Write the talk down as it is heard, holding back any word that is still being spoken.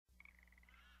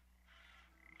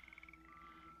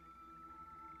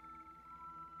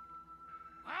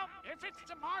if it's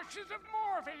the marshes of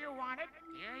Morva you wanted,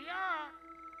 here you are.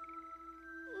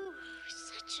 Ooh,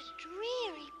 such a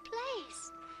dreary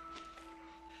place.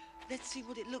 Let's see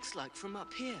what it looks like from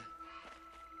up here.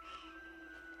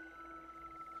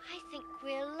 I think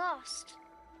we're lost.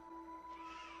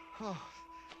 Oh.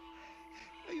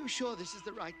 Are you sure this is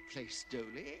the right place,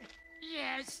 Dolly?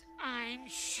 Yes, I'm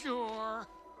sure.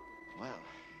 Well,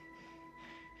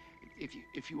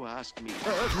 if you ask me.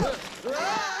 Fluda!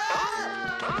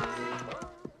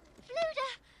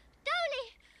 Dolly!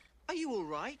 Are you all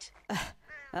right?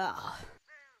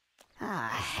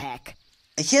 Heck.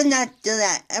 I should not do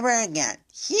that ever again.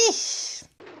 Sheesh.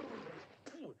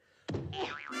 Hey,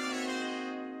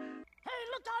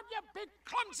 look out, you big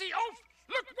clumsy oaf!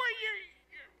 Look where you...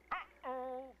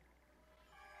 Uh-oh.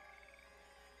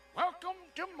 Welcome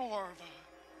to Morva.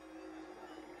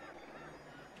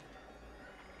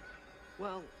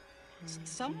 Well,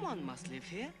 someone must live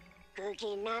here.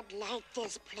 Gurgi not like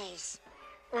this place.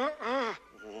 No.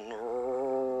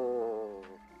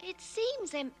 It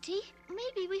seems empty.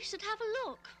 Maybe we should have a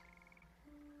look.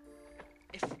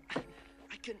 If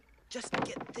I can just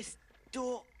get this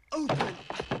door open.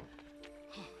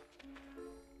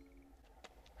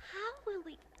 How will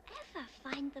we ever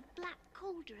find the Black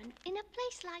Cauldron in a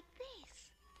place like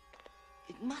this?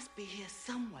 It must be here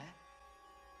somewhere.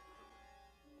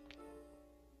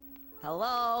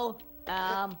 Hello?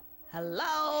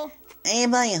 Hello?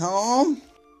 Anybody home?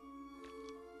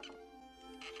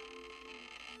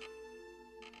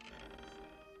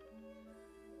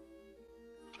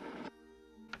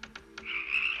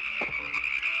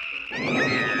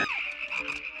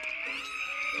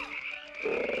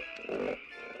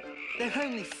 They're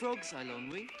only frogs,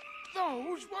 Ilonwi.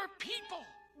 Those were people.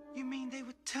 You mean they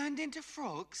were turned into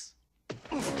frogs?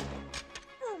 Oh,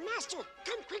 Master,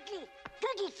 come quickly.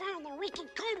 Gurgi found the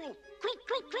wicked cauldron. Quick,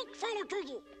 quick, quick, follow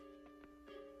Gurgi.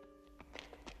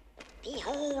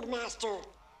 Behold, Master.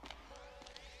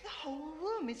 The whole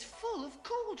room is full of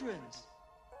cauldrons.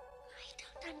 I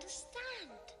don't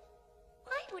understand.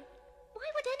 Why would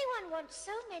anyone want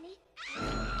so many?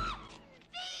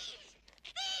 Thieves!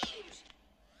 Thieves!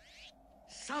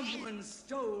 Someone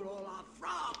stole all our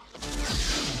frogs!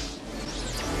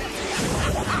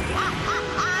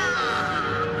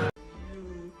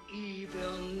 You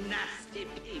evil, nasty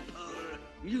people!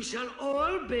 You shall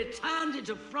all be turned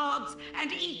into frogs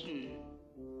and eaten!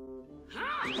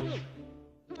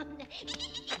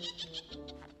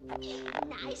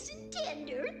 Nice and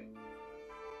tender.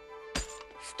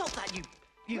 Stop that, you...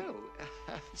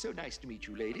 Oh, so nice to meet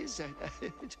you, ladies.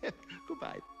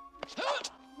 Goodbye.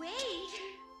 Wait.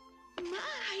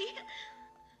 My.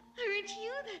 Aren't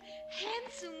you the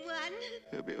handsome one?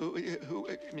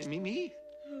 Me?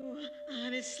 Oh,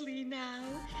 honestly now,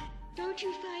 don't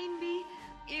you find me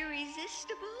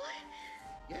irresistible?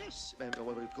 Yes,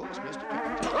 well, of course, Mr.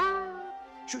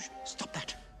 Shush, stop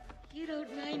that. You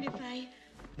don't mind if I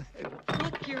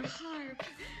pluck your harp,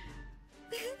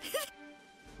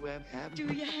 do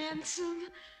you, handsome?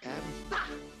 Bah!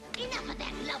 Enough of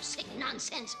that lovesick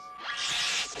nonsense.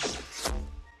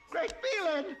 Great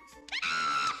feeling!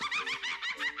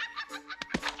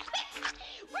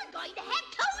 We're going to have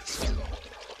toadstool.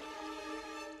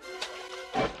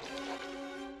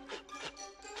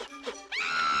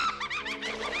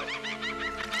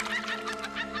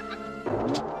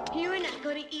 You're not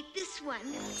going to eat this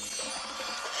one.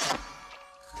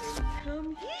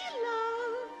 Come here,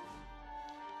 love.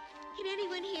 Can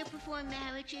anyone here perform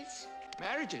marriages?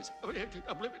 Marriages?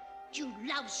 You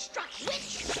love-struck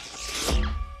witch.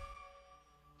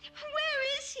 Where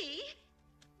is he?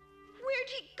 Where'd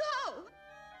he go?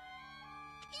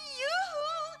 You!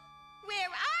 Where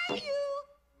are you?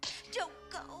 Don't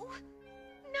go.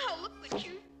 Now look what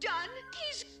you've done.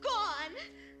 He's gone.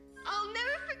 I'll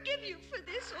never forgive you for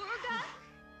this, Orga.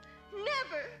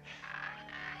 Never.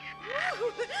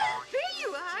 Woo, there you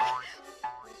are.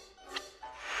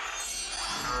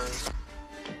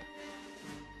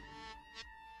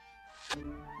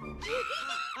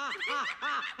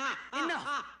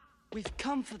 Enough! We've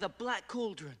come for the Black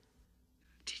Cauldron.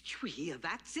 Did you hear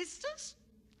that, sisters?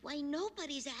 Why,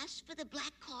 nobody's asked for the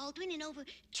Black Cauldron in over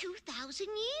 2,000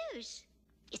 years.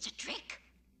 It's a trick.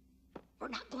 We're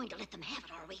not going to let them have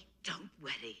it, are we? Don't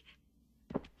worry.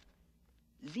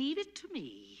 Leave it to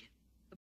me.